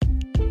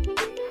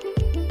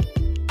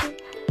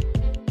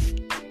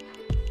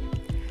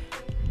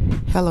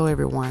Hello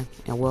everyone,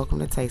 and welcome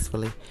to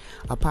Tastefully,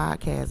 a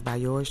podcast by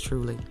yours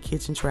truly,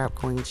 Kitchen Trap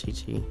Queen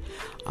Chi-Chi.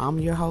 I'm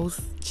your host,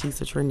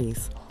 Chisa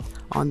Trinice.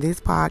 On this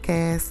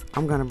podcast,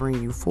 I'm going to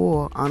bring you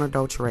full,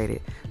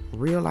 unadulterated,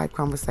 real-life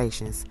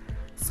conversations.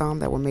 Some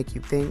that will make you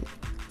think,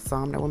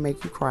 some that will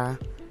make you cry,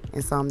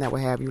 and some that will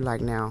have you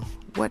like, now,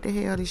 what the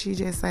hell did she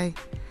just say?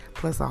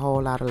 Plus a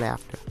whole lot of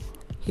laughter.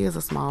 Here's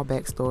a small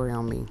backstory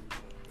on me.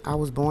 I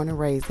was born and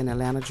raised in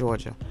Atlanta,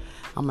 Georgia.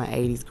 I'm an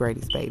 80s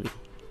greatest baby.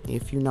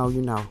 If you know,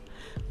 you know.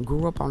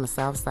 Grew up on the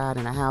south side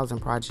in a housing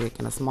project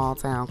in a small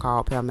town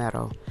called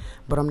Palmetto,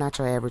 but I'm not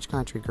your average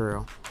country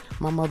girl.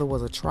 My mother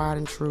was a tried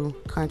and true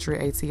country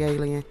AT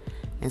alien,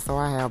 and so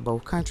I have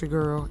both country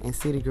girl and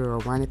city girl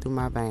running through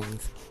my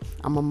veins.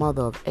 I'm a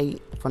mother of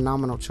 8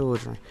 phenomenal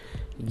children.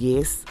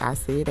 Yes, I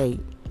said 8,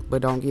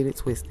 but don't get it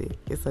twisted.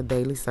 It's a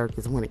daily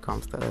circus when it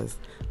comes to us,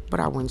 but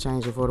I wouldn't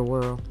change it for the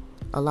world.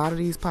 A lot of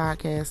these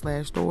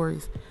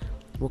podcast/stories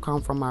will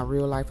come from my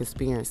real life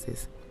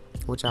experiences,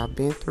 which I've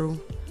been through,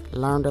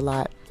 learned a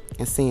lot,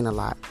 and seen a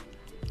lot.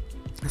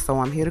 So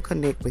I'm here to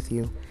connect with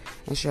you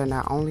and share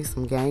not only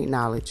some gained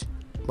knowledge,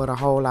 but a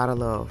whole lot of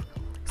love.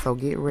 So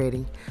get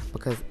ready,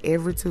 because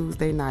every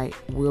Tuesday night,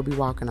 we'll be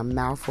walking a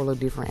mouthful of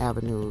different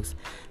avenues.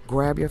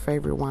 Grab your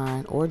favorite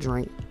wine or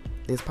drink.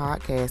 This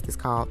podcast is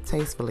called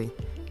Tastefully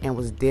and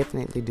was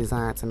definitely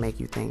designed to make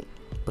you think,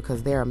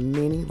 because there are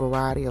many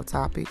variety of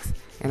topics,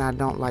 and I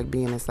don't like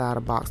being inside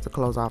a box to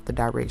close off the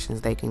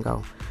directions they can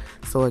go.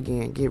 So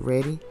again, get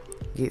ready,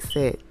 get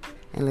set,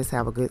 and let's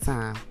have a good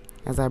time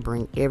as I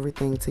bring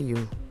everything to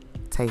you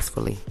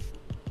tastefully.